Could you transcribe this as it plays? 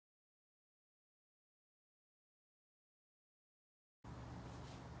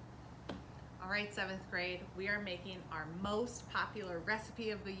right, 7th grade, we are making our most popular recipe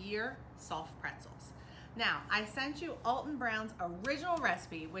of the year, soft pretzels. Now, I sent you Alton Brown's original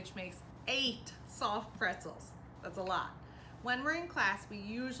recipe, which makes 8 soft pretzels. That's a lot. When we're in class, we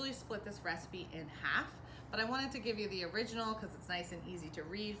usually split this recipe in half, but I wanted to give you the original because it's nice and easy to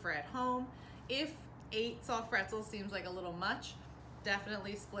read for at home. If 8 soft pretzels seems like a little much,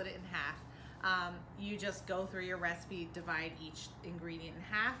 definitely split it in half. You just go through your recipe, divide each ingredient in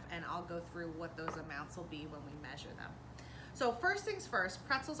half, and I'll go through what those amounts will be when we measure them. So first things first,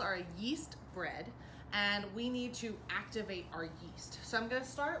 pretzels are a yeast bread, and we need to activate our yeast. So I'm gonna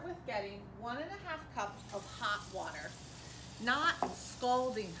start with getting 1.5 cups of hot water, not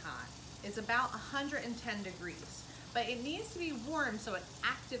scalding hot. It's about 110 degrees, but it needs to be warm so it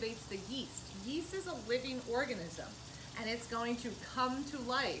activates the yeast. Yeast is a living organism, and it's going to come to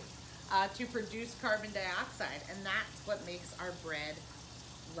life to produce carbon dioxide, and that's what makes our bread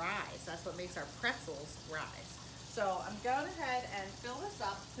rise. That's what makes our pretzels rise. So I'm going ahead and fill this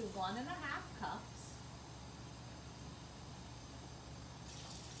up to 1.5 cups.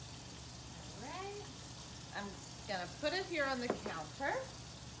 All right. I'm gonna put it here on the counter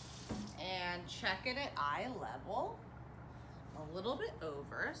and check it at eye level. A little bit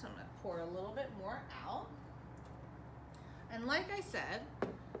over, so I'm gonna pour a little bit more out. And like I said,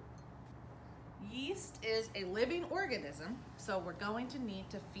 yeast is a living organism, so we're going to need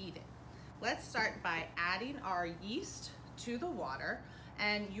to feed it. Let's start by adding our yeast to the water,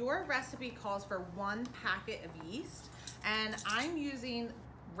 and your recipe calls for 1 packet of yeast, and I'm using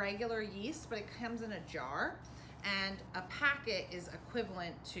regular yeast, but it comes in a jar, and a packet is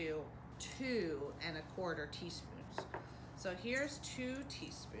equivalent to 2¼ teaspoons. So here's 2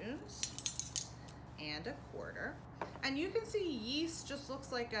 teaspoons and 1/4. And you can see yeast just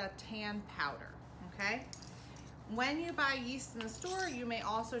looks like a tan powder, okay? When you buy yeast in the store, you may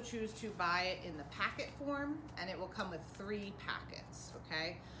also choose to buy it in the packet form, and it will come with 3 packets,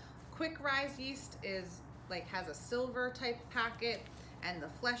 okay? Quick rise yeast has a silver type packet, and the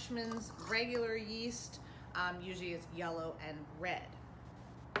Fleshman's regular yeast usually is yellow and red.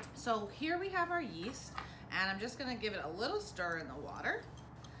 So here we have our yeast, and I'm just gonna give it a little stir in the water.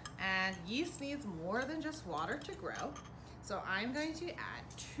 And yeast needs more than just water to grow. So I'm going to add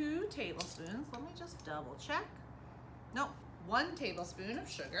 2 tablespoons. Let me just double check. Nope, 1 tablespoon of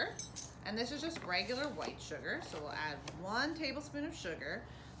sugar. And this is just regular white sugar. So we'll add 1 tablespoon of sugar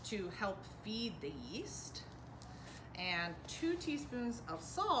to help feed the yeast. And 2 teaspoons of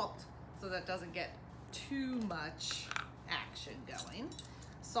salt so that doesn't get too much action going.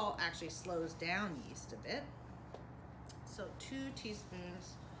 Salt actually slows down yeast a bit. So 2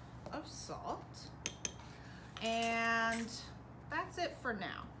 teaspoons of salt, and that's it for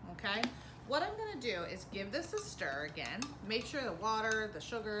now, okay? What I'm gonna do is give this a stir again. Make sure the water, the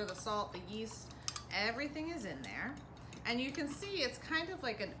sugar, the salt, the yeast, everything is in there. And you can see it's kind of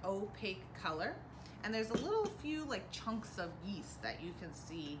like an opaque color, and there's a few like chunks of yeast that you can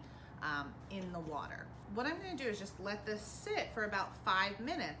see in the water. What I'm gonna do is just let this sit for about 5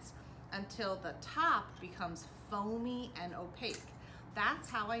 minutes until the top becomes foamy and opaque. That's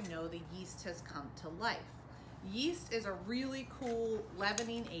how I know the yeast has come to life. Yeast is a really cool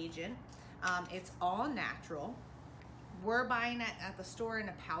leavening agent. It's all natural. We're buying it at the store in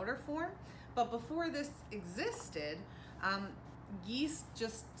a powder form, but before this existed, yeast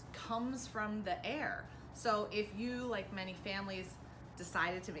just comes from the air. So if you, like many families,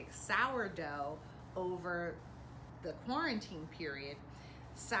 decided to make sourdough over the quarantine period,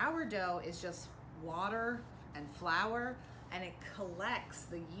 sourdough is just water and flour, and it collects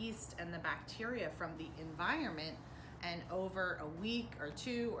the yeast and the bacteria from the environment, and over a week or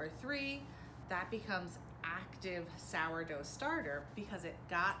 2 or 3, that becomes active sourdough starter because it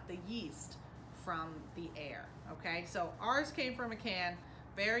got the yeast from the air, okay? So ours came from a can,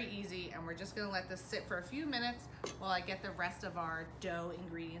 very easy, and we're just gonna let this sit for a few minutes while I get the rest of our dough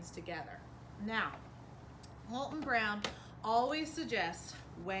ingredients together. Now, Alton Brown always suggests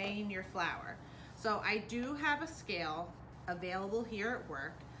weighing your flour. So I do have a scale available here at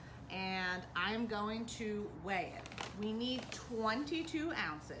work, and I'm going to weigh it. We need 22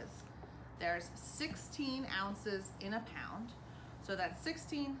 ounces. There's 16 ounces in a pound. So that's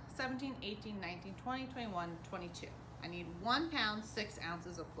 16, 17, 18, 19, 20, 21, 22. I need 1 pound, 6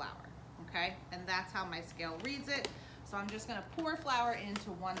 ounces of flour, okay? And that's how my scale reads it. So I'm just gonna pour flour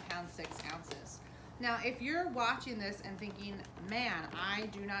into 1 pound, 6 ounces. Now, if you're watching this and thinking, man, I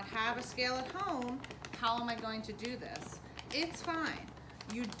do not have a scale at home, how am I going to do this? It's fine.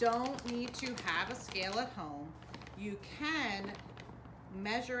 You don't need to have a scale at home. You can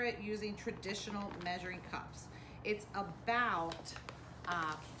measure it using traditional measuring cups. It's about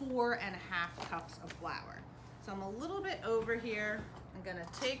 4.5 cups of flour. So I'm a little bit over here. I'm gonna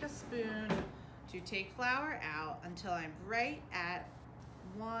take a spoon to take flour out until I'm right at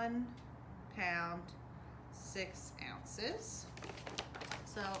 1 pound, 6 ounces.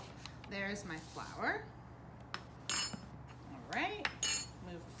 So there's my flour. All right,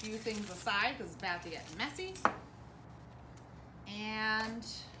 move a few things aside because it's about to get messy. And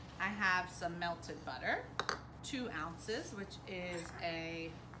I have some melted butter, 2 ounces, which is a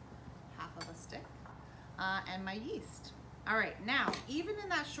half of a stick, and my yeast. All right, now, even in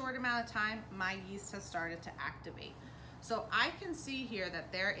that short amount of time, my yeast has started to activate. So I can see here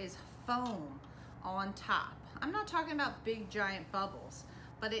that there is foam on top. I'm not talking about big giant bubbles,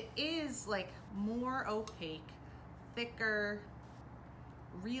 but it is like more opaque, thicker,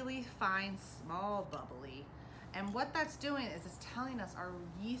 really fine, small bubbly. And what that's doing is it's telling us our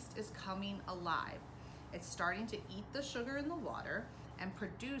yeast is coming alive. It's starting to eat the sugar in the water and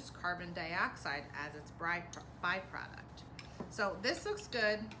produce carbon dioxide as its byproduct. So this looks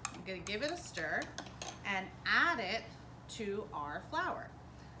good. I'm gonna give it a stir and add it to our flour.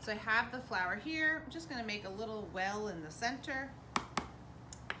 So I have the flour here. I'm just gonna make a little well in the center.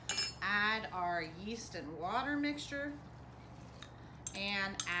 Add our yeast and water mixture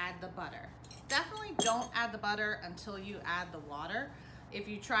and add the butter. Definitely don't add the butter until you add the water. If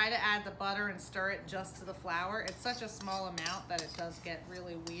you try to add the butter and stir it just to the flour, it's such a small amount that it does get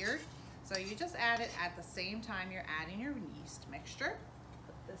really weird. So you just add it at the same time you're adding your yeast mixture.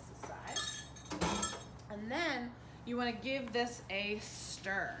 Put this aside. And then you want to give this a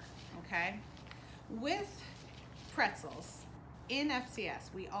stir, okay? With pretzels, in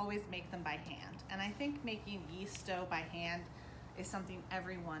FCS, we always make them by hand. And I think making yeast dough by hand is something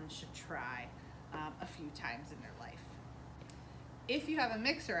everyone should try a few times in their life. If you have a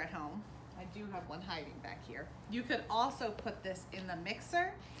mixer at home, I do have one hiding back here, you could also put this in the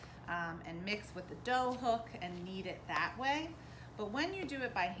mixer and mix with the dough hook and knead it that way. But when you do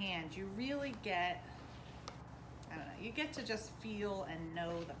it by hand, you really get, I don't know, you get to just feel and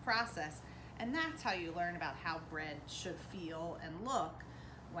know the process. And that's how you learn about how bread should feel and look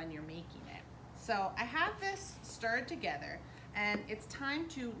when you're making it. So I have this stirred together, and it's time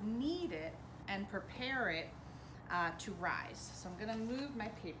to knead it and prepare it to rise. So I'm gonna move my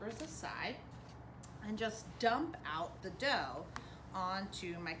papers aside and just dump out the dough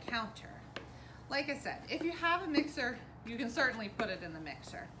onto my counter. Like I said, if you have a mixer, you can certainly put it in the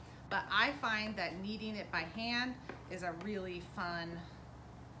mixer. But I find that kneading it by hand is a really fun,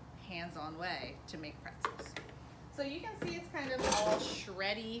 hands-on way to make pretzels. So you can see it's kind of all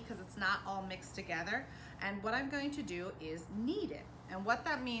shreddy because it's not all mixed together. And what I'm going to do is knead it. And what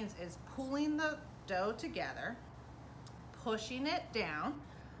that means is pulling the dough together, pushing it down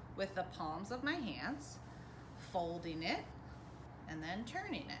with the palms of my hands, folding it, and then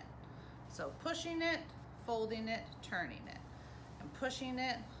turning it. So pushing it, folding it, turning it, and pushing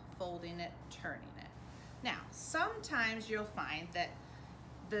it, folding it, turning it. Now, sometimes you'll find that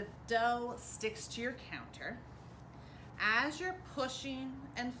the dough sticks to your counter. As you're pushing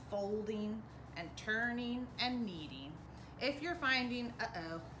and folding and turning and kneading, if you're finding,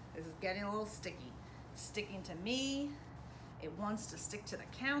 uh-oh, this is getting a little sticky, it's sticking to me, it wants to stick to the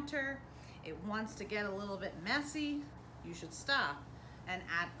counter, it wants to get a little bit messy, you should stop and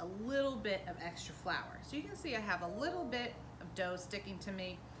add a little bit of extra flour. So you can see I have a little bit of dough sticking to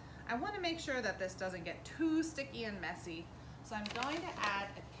me. I want to make sure that this doesn't get too sticky and messy. So I'm going to add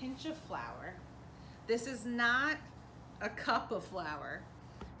a pinch of flour. This is not a cup of flour,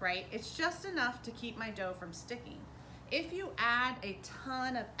 right? It's just enough to keep my dough from sticking. If you add a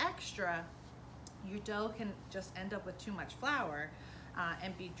ton of extra, your dough can just end up with too much flour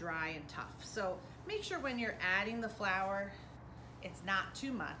and be dry and tough. So make sure when you're adding the flour, it's not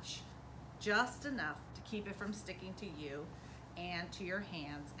too much, just enough to keep it from sticking to you and to your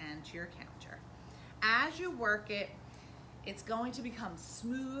hands and to your counter. As you work it, it's going to become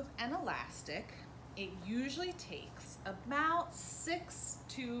smooth and elastic. It usually takes about 6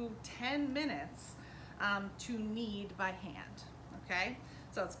 to 10 minutes to knead by hand, okay?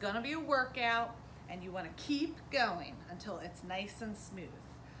 So it's gonna be a workout and you wanna keep going until it's nice and smooth.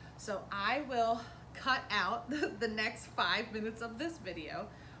 So I will cut out the next 5 minutes of this video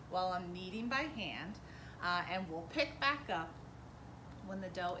while I'm kneading by hand and we'll pick back up when the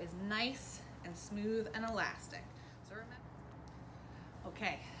dough is nice and smooth and elastic. So remember,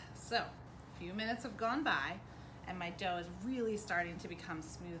 okay, so a few minutes have gone by and my dough is really starting to become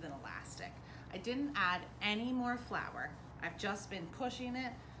smooth and elastic. I didn't add any more flour. I've just been pushing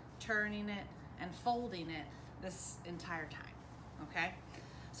it, turning it, and folding it this entire time, okay?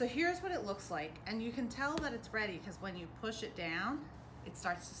 So here's what it looks like, and you can tell that it's ready because when you push it down, it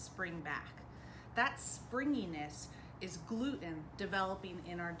starts to spring back. That springiness is gluten developing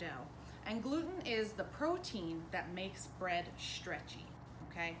in our dough. And gluten is the protein that makes bread stretchy,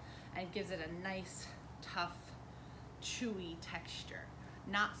 okay? And gives it a nice, tough, chewy texture,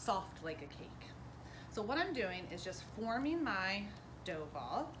 not soft like a cake. So what I'm doing is just forming my dough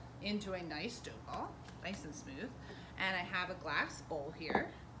ball into a nice dough ball, nice and smooth. And I have a glass bowl here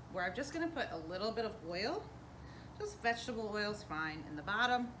where I'm just gonna put a little bit of oil, just vegetable oil is fine, in the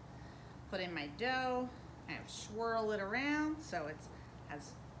bottom. Put in my dough, kind of swirl it around so it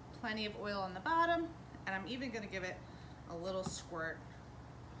has plenty of oil on the bottom, and I'm even gonna give it a little squirt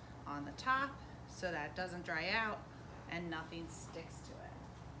on the top so that it doesn't dry out and nothing sticks to it.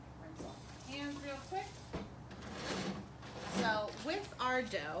 Rinse off my hands real quick. So with our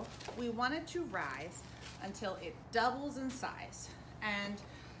dough, we want it to rise until it doubles in size. And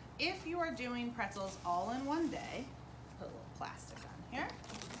if you are doing pretzels all in one day, put a little plastic on here,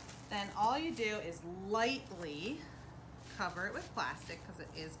 then all you do is lightly cover it with plastic because it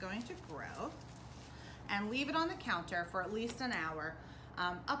is going to grow, and leave it on the counter for at least an hour,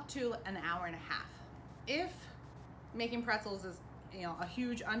 up to an hour and a half. If making pretzels is, you know, a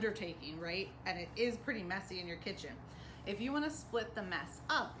huge undertaking, right, and it is pretty messy in your kitchen, if you want to split the mess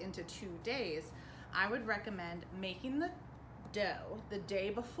up into 2 days, I would recommend making the dough the day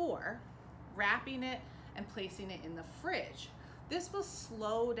before, wrapping it and placing it in the fridge. This will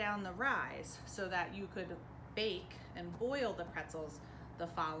slow down the rise so that you could bake and boil the pretzels the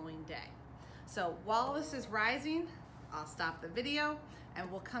following day. So while this is rising, I'll stop the video and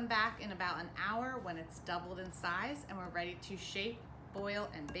we'll come back in about an hour when it's doubled in size and we're ready to shape, boil,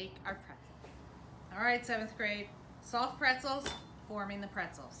 and bake our pretzels. All right, 7th grade, soft pretzels, forming the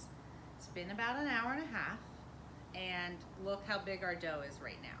pretzels. It's been about an hour and a half, and look how big our dough is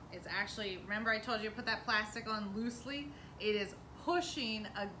right now. It's actually, remember I told you to put that plastic on loosely? It is pushing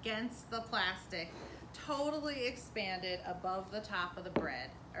against the plastic, totally expanded above the top of the bread,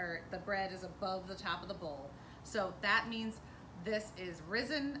 or the bread is above the top of the bowl. So that means this is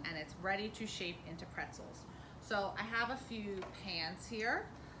risen and it's ready to shape into pretzels. So I have a few pans here.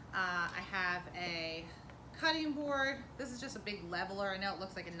 I have a cutting board. This is just a big leveler. I know it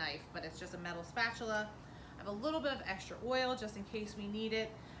looks like a knife, but it's just a metal spatula. I have a little bit of extra oil just in case we need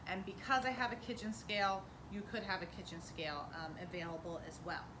it. And because I have a kitchen scale, you could have a kitchen scale available as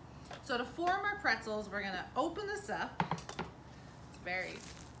well. So to form our pretzels, we're gonna open this up. It's very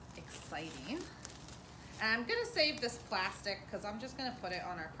exciting. And I'm gonna save this plastic because I'm just gonna put it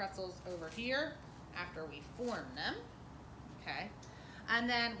on our pretzels over here after we form them, okay? And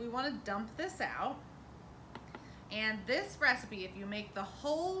then we wanna dump this out. And this recipe, if you make the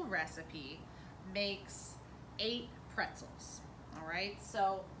whole recipe, makes 8 pretzels. All right,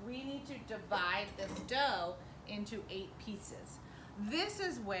 so we need to divide this dough into 8 pieces. This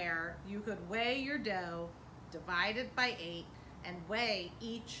is where you could weigh your dough, divide it by 8, and weigh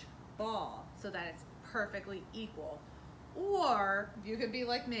each ball so that it's perfectly equal. Or you could be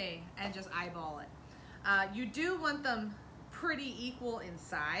like me and just eyeball it. You do want them pretty equal in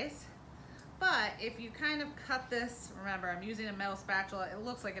size, but if you kind of cut this, remember I'm using a metal spatula, it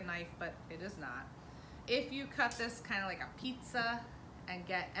looks like a knife, but it is not. If you cut this kind of like a pizza and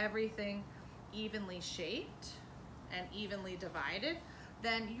get everything evenly shaped and evenly divided,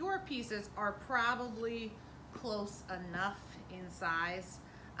 then your pieces are probably close enough in size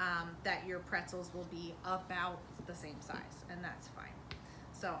that your pretzels will be about the same size, and that's fine.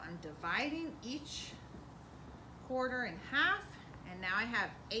 So I'm dividing each quarter in half, and now I have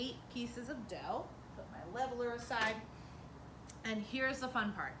 8 pieces of dough. Put my leveler aside, and here's the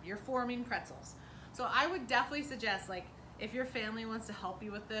fun part. You're forming pretzels. So I would definitely suggest, like, if your family wants to help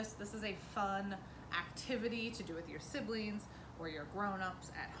you with this, this is a fun activity to do with your siblings or your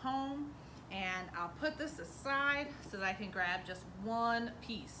grown-ups at home. And I'll put this aside so that I can grab just one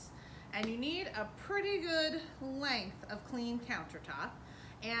piece. And you need a pretty good length of clean countertop.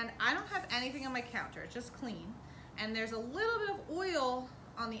 And I don't have anything on my counter, it's just clean. And there's a little bit of oil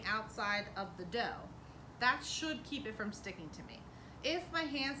on the outside of the dough. That should keep it from sticking to me. If my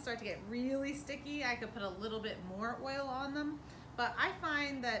hands start to get really sticky, I could put a little bit more oil on them, but I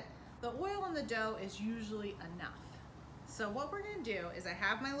find that the oil on the dough is usually enough. So what we're gonna do is I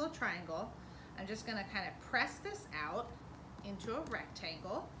have my little triangle. I'm just gonna kind of press this out into a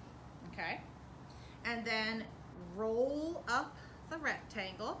rectangle, okay? And then roll up the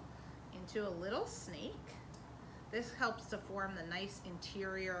rectangle into a little snake. This helps to form the nice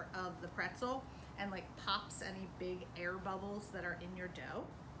interior of the pretzel and like pops any big air bubbles that are in your dough.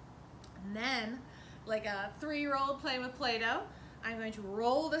 And then, like a 3-year-old playing with Play-Doh, I'm going to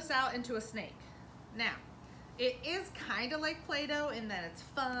roll this out into a snake. Now, It is kind of like Play-Doh in that it's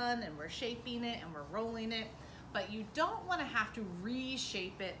fun and we're shaping it and we're rolling it, but you don't want to have to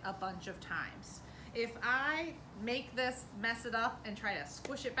reshape it a bunch of times. If I make this, mess it up, and try to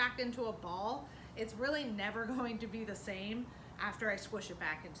squish it back into a ball, it's really never going to be the same after I squish it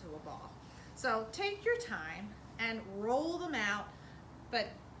back into a ball. So take your time and roll them out, but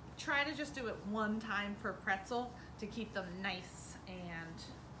try to just do it one time per pretzel to keep them nice and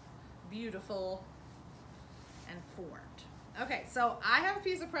beautiful and formed. Okay, so I have a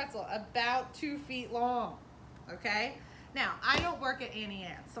piece of pretzel about 2 feet long, okay? Now, I don't work at Annie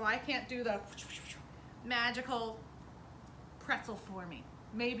Ann's, so I can't do the magical pretzel forming.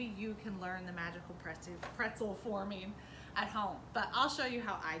 Maybe you can learn the magical pretzel forming at home, but I'll show you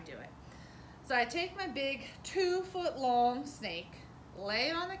how I do it. So I take my big 2-foot long snake, lay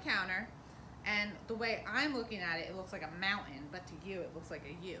it on the counter, and the way I'm looking at it, it looks like a mountain, but to you, it looks like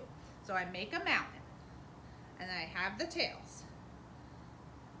a U. So I make a mountain, and then I have the tails,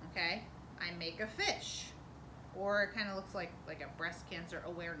 okay? I make a fish, or it kind of looks like a breast cancer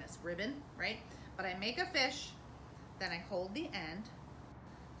awareness ribbon, right? But I make a fish, then I hold the end,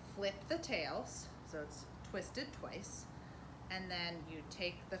 flip the tails, so it's twisted twice, and then you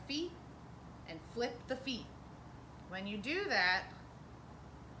take the feet and flip the feet. When you do that,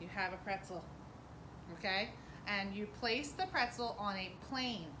 you have a pretzel, okay? And you place the pretzel on a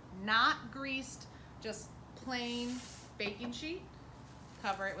plain, not greased, just plain baking sheet.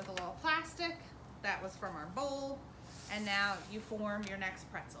 Cover it with a little plastic. That was from our bowl. And now you form your next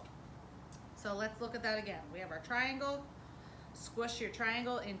pretzel. So let's look at that again. We have our triangle. Squish your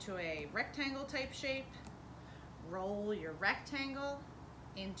triangle into a rectangle type shape. Roll your rectangle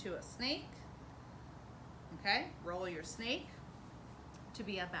into a snake. Okay, roll your snake to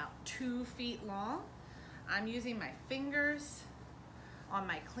be about 2 feet long. I'm using my fingers on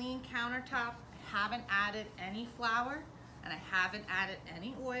my clean countertop. I haven't added any flour and I haven't added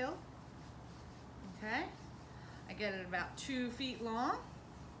any oil. Okay, I get it about 2 feet long.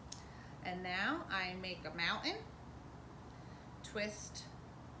 And now I make a mountain, twist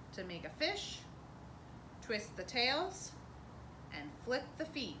to make a fish, twist the tails, and flip the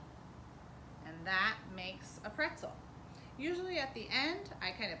feet. And that makes a pretzel. Usually at the end, I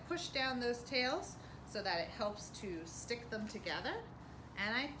kind of push down those tails so that it helps to stick them together,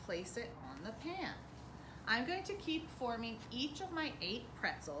 and I place it on the pan. I'm going to keep forming each of my 8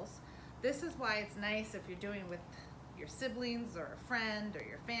 pretzels. This is why it's nice if you're doing with your siblings or a friend or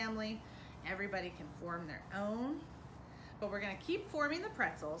your family. Everybody can form their own. But we're gonna keep forming the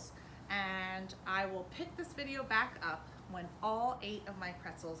pretzels, and I will pick this video back up when all 8 of my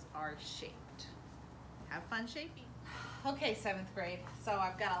pretzels are shaped. Have fun shaping. Okay, 7th grade, so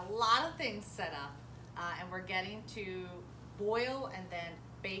I've got a lot of things set up, and we're getting to boil and then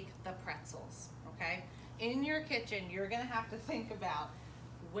bake the pretzels, okay? In your kitchen, you're gonna have to think about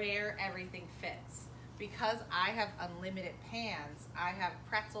where everything fits. Because I have unlimited pans, I have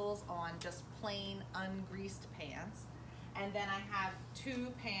pretzels on just plain ungreased pans. And then I have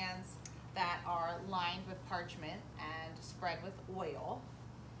 2 pans that are lined with parchment and spread with oil.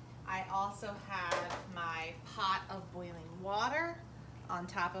 I also have my pot of boiling water on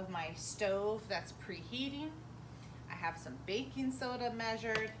top of my stove that's preheating. I have some baking soda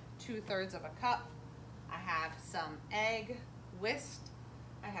measured, 2/3 of a cup. I have some egg whisked.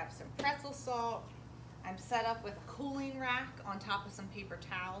 I have some pretzel salt. I'm set up with a cooling rack on top of some paper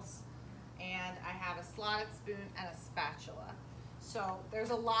towels. And I have a slotted spoon and a spatula. So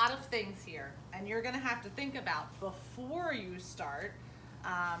there's a lot of things here, and you're gonna have to think about before you start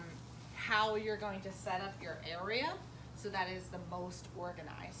how you're going to set up your area so that is the most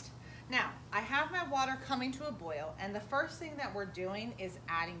organized. Now, I have my water coming to a boil, and the first thing that we're doing is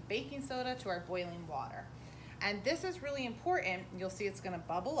adding baking soda to our boiling water. And this is really important. You'll see it's gonna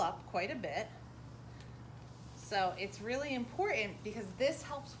bubble up quite a bit. So it's really important because this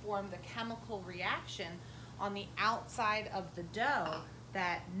helps form the chemical reaction on the outside of the dough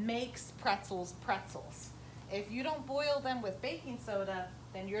that makes pretzels pretzels. If you don't boil them with baking soda,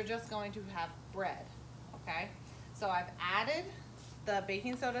 then you're just going to have bread, okay? So I've added the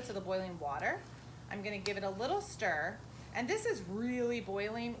baking soda to the boiling water. I'm gonna give it a little stir, and this is really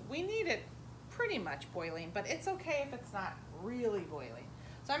boiling. We need it pretty much boiling, but it's okay if it's not really boiling.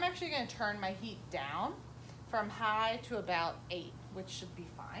 So I'm actually gonna turn my heat down from high to about 8, which should be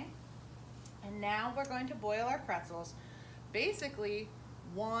fine. And now we're going to boil our pretzels, basically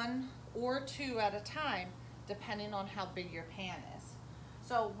 1 or 2 at a time, depending on how big your pan is.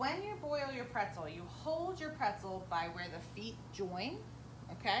 So when you boil your pretzel, you hold your pretzel by where the feet join,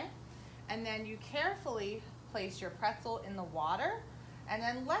 okay? And then you carefully place your pretzel in the water and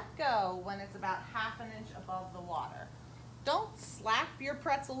then let go when it's about ½ inch above the water. Don't slap your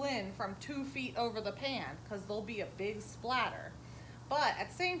pretzel in from 2 feet over the pan because there'll be a big splatter. But at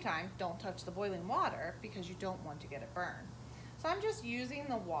the same time, don't touch the boiling water because you don't want to get it burned. So I'm just using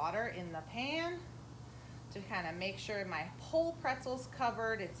the water in the pan to kind of make sure my whole pretzel's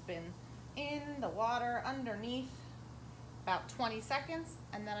covered. It's been in the water underneath about 20 seconds,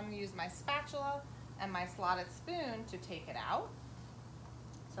 and then I'm gonna use my spatula and my slotted spoon to take it out.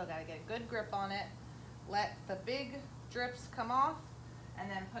 So I gotta get a good grip on it, let the big drips come off, and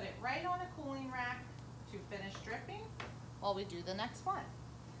then put it right on a cooling rack to finish dripping while we do the next one.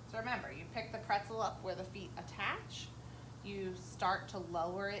 So remember, you pick the pretzel up where the feet attach, you start to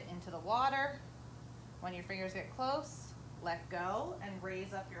lower it into the water. When your fingers get close, let go and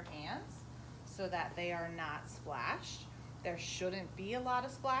raise up your hands so that they are not splashed. There shouldn't be a lot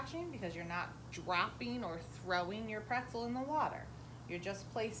of splashing because you're not dropping or throwing your pretzel in the water. You're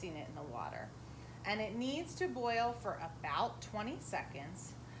just placing it in the water. And it needs to boil for about 20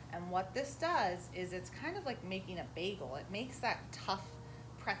 seconds. And what this does is it's kind of like making a bagel. It makes that tough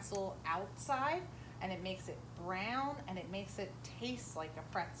pretzel outside, and it makes it brown, and it makes it taste like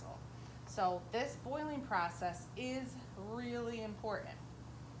a pretzel. So this boiling process is really important.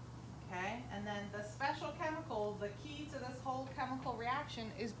 Okay, and then the special chemical, the key to this whole chemical reaction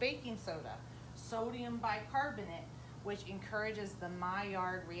is baking soda, sodium bicarbonate, which encourages the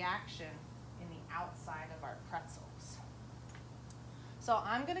Maillard reaction in the outside of our pretzels. So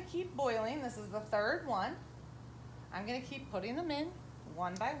I'm gonna keep boiling. This is the third one. I'm gonna keep putting them in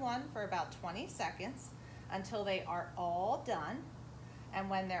one by one for about 20 seconds until they are all done. And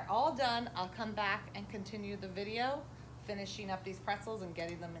when they're all done, I'll come back and continue the video, finishing up these pretzels and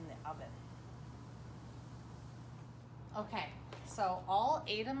getting them in the oven. Okay, so all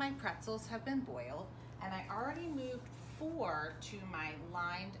 8 of my pretzels have been boiled, and I already moved 4 to my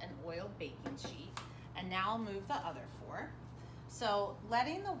lined and oiled baking sheet, and now I'll move the other 4. So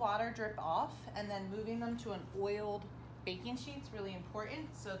letting the water drip off and then moving them to an oiled baking sheet is really important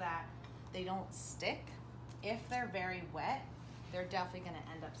so that they don't stick. If they're very wet, they're definitely gonna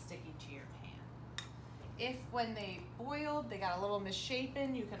end up sticking to your pan. If when they boiled, they got a little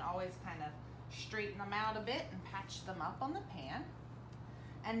misshapen, you can always kind of straighten them out a bit and patch them up on the pan.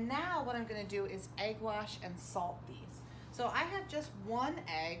 And now what I'm gonna do is egg wash and salt these. So I have just 1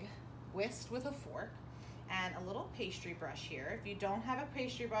 egg whisked with a fork and a little pastry brush here. If you don't have a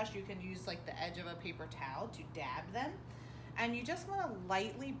pastry brush, you can use like the edge of a paper towel to dab them. And you just wanna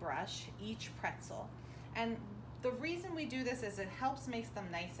lightly brush each pretzel. And the reason we do this is it helps make them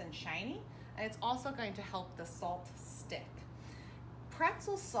nice and shiny, and it's also going to help the salt stick.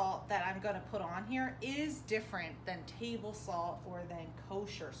 Pretzel salt that I'm gonna put on here is different than table salt or than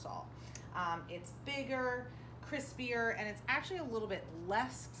kosher salt. It's bigger, crispier, and it's actually a little bit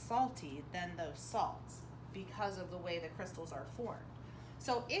less salty than those salts because of the way the crystals are formed.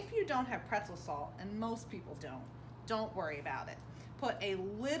 So if you don't have pretzel salt, and most people don't worry about it. Put a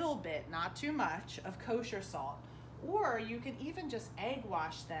little bit, not too much, of kosher salt, or you can even just egg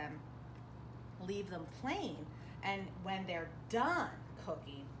wash them, leave them plain, and when they're done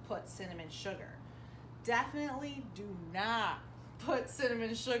cooking, put cinnamon sugar. Definitely do not put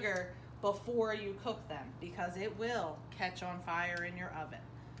cinnamon sugar before you cook them because it will catch on fire in your oven.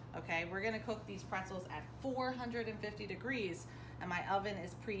 Okay, we're gonna cook these pretzels at 450 degrees, and my oven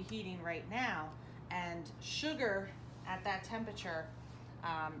is preheating right now, and sugar at that temperature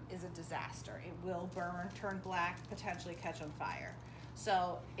is a disaster. It will burn, turn black, potentially catch on fire.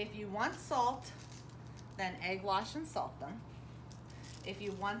 So if you want salt, then egg wash and salt them. If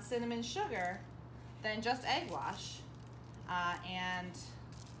you want cinnamon sugar, then just egg wash. And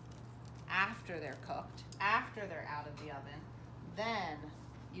after they're cooked, after they're out of the oven, then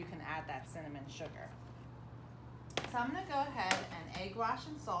you can add that cinnamon sugar. So I'm gonna go ahead and egg wash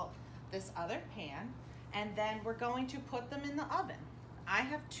and salt this other pan, and then we're going to put them in the oven. I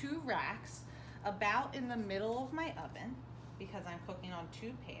have 2 racks about in the middle of my oven because I'm cooking on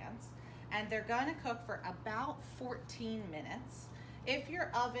 2 pans, and they're gonna cook for about 14 minutes. If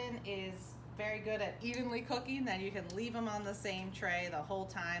your oven is very good at evenly cooking, then you can leave them on the same tray the whole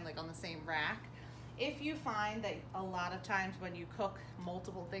time, like on the same rack. If you find that a lot of times when you cook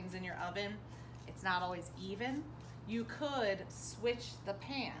multiple things in your oven, it's not always even, you could switch the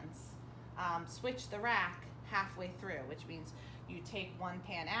pans, switch the rack halfway through, which means you take one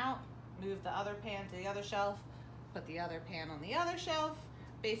pan out, move the other pan to the other shelf, put the other pan on the other shelf,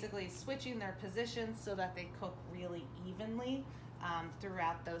 basically switching their positions so that they cook really evenly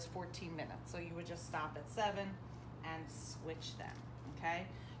throughout those 14 minutes. So you would just stop at 7 and switch them, okay?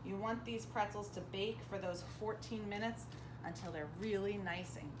 You want these pretzels to bake for those 14 minutes until they're really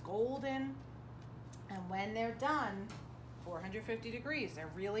nice and golden. And when they're done, 450 degrees, they're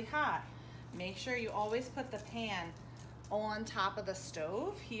really hot. Make sure you always put the pan on top of the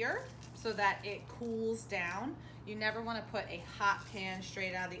stove here so that it cools down. You never want to put a hot pan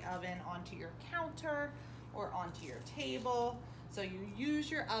straight out of the oven onto your counter or onto your table. So you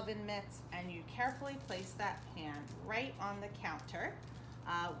use your oven mitts and you carefully place that pan right on the counter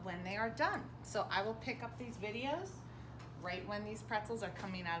when they are done. So I will pick up these videos right when these pretzels are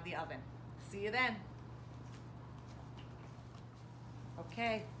coming out of the oven. See you then.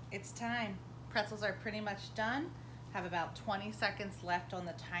 Okay, it's time. Pretzels are pretty much done. Have about 20 seconds left on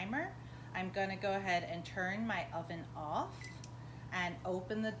the timer. I'm gonna go ahead and turn my oven off and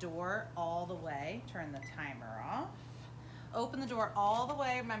open the door all the way. Turn the timer off. Open the door all the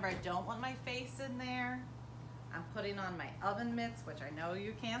way. Remember, I don't want my face in there. I'm putting on my oven mitts, which I know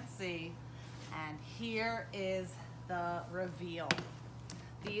you can't see. And here is the reveal.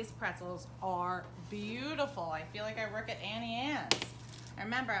 These pretzels are beautiful. I feel like I work at Annie Ann's. And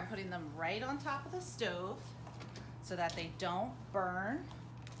remember, I'm putting them right on top of the stove so that they don't burn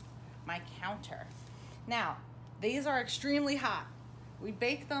my counter. Now, these are extremely hot. We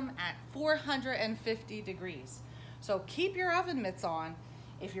bake them at 450 degrees. So keep your oven mitts on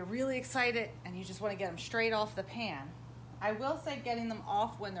if you're really excited and you just want to get them straight off the pan. I will say getting them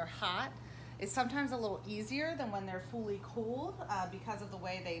off when they're hot is sometimes a little easier than when they're fully cooled because of the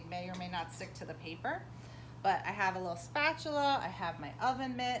way they may or may not stick to the paper. But I have a little spatula, I have my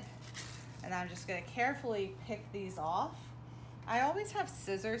oven mitt, and I'm just gonna carefully pick these off. I always have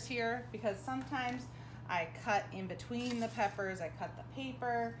scissors here because sometimes I cut in between the peppers, I cut the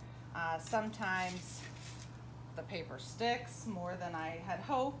paper. Sometimes the paper sticks more than I had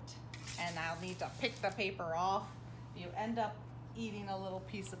hoped, and I'll need to pick the paper off. If you end up eating a little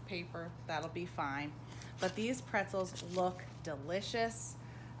piece of paper, that'll be fine. But these pretzels look delicious.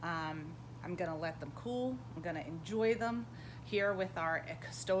 I'm gonna let them cool. I'm gonna enjoy them here with our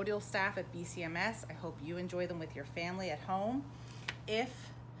custodial staff at BCMS. I hope you enjoy them with your family at home. If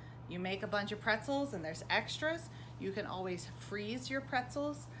you make a bunch of pretzels and there's extras, you can always freeze your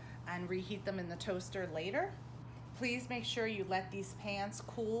pretzels and reheat them in the toaster later. Please make sure you let these pans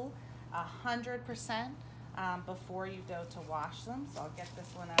cool 100% before you go to wash them. So I'll get this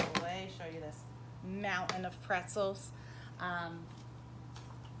one out of the way, show you this mountain of pretzels.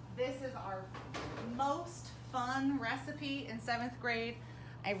 This is our most fun recipe in 7th grade.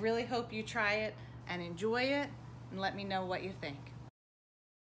 I really hope you try it and enjoy it and let me know what you think.